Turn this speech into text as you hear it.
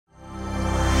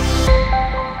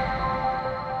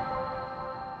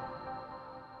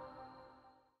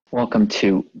Welcome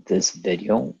to this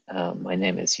video. My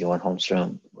name is Johan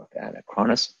Holmström, work at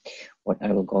Acronis. What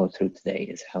I will go through today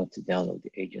is how to download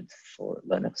the agent for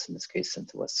Linux, in this case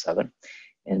CentOS 7,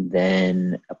 and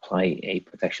then apply a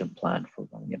protection plan for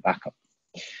running a backup.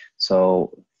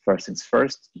 So first things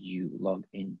first, you log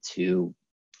into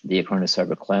the Acronis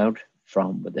Cyber Cloud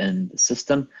from within the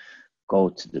system, go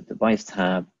to the device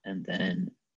tab, and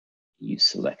then you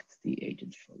select the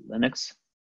agent for Linux.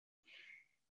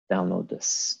 Download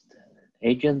this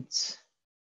agent,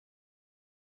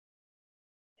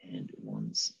 and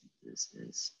once this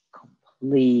is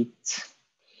complete,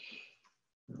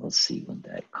 we'll see when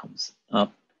that comes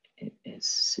up. It is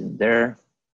soon there.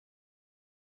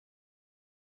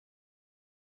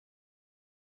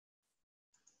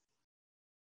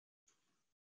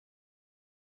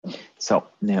 So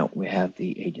now we have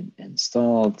the agent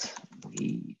installed.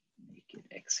 We make it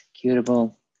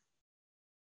executable.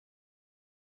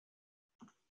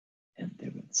 And they're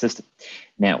in the system.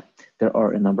 Now, there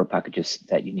are a number of packages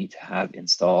that you need to have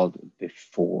installed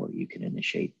before you can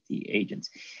initiate the agents.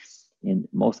 In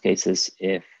most cases,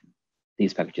 if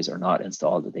these packages are not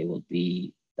installed, they will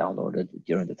be downloaded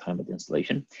during the time of the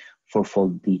installation. For full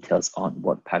details on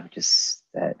what packages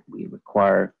that we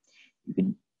require, you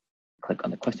can click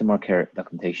on the question mark here,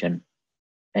 documentation,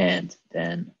 and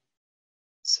then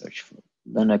search for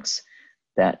Linux.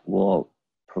 That will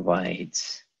provide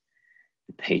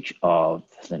the page of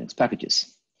Linux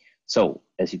packages. So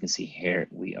as you can see here,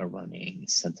 we are running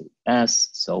CentOS.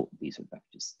 So these are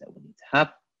packages that we need to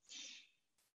have.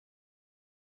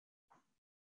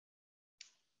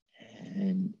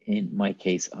 And in my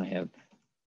case, I have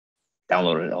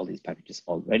downloaded all these packages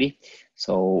already.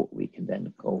 So we can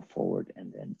then go forward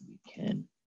and then we can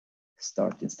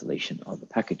start the installation of the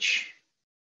package.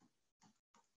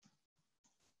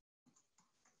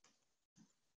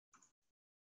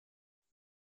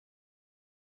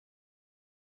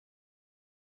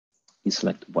 You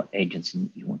select what agents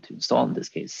you want to install. In this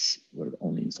case, we're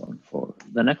only installing for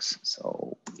Linux,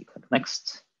 so we click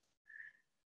next.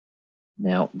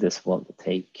 Now this wizard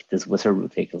will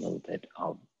take a little bit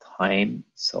of time,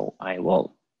 so I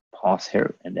will pause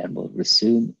here and then we'll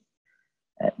resume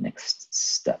at next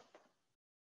step.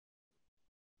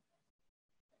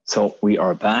 So we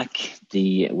are back.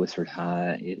 The wizard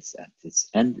is at its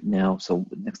end now. So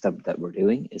the next step that we're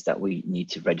doing is that we need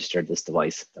to register this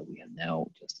device that we have now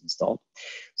just installed.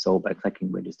 So by clicking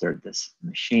register this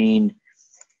machine,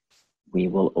 we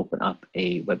will open up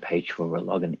a web page where we're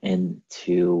logging in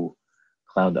to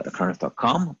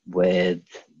cloud.acronis.com with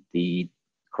the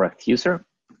correct user.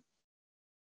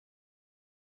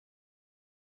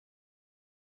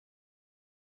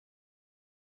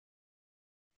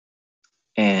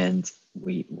 And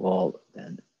we will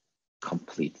then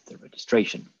complete the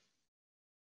registration.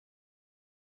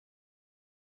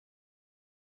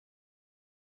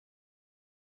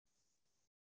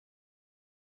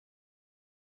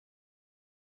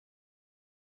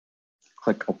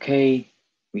 Click OK.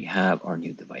 We have our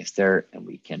new device there and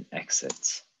we can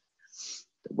exit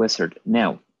the wizard.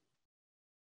 Now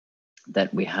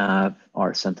that we have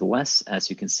our CentOS,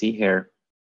 as you can see here,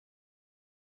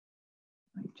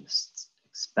 I just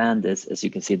expand this. As you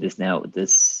can see this now,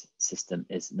 this system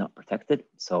is not protected.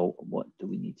 So what do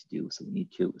we need to do? So we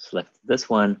need to select this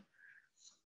one,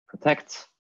 protect.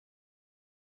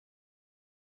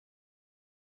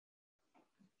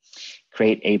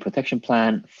 Create a protection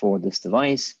plan for this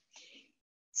device.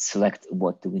 Select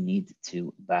what do we need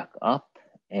to back up.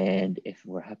 And if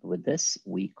we're happy with this,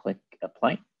 we click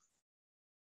apply.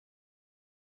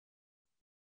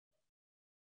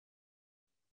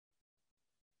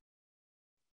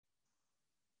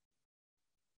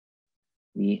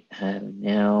 We have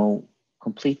now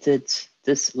completed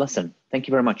this lesson. Thank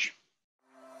you very much.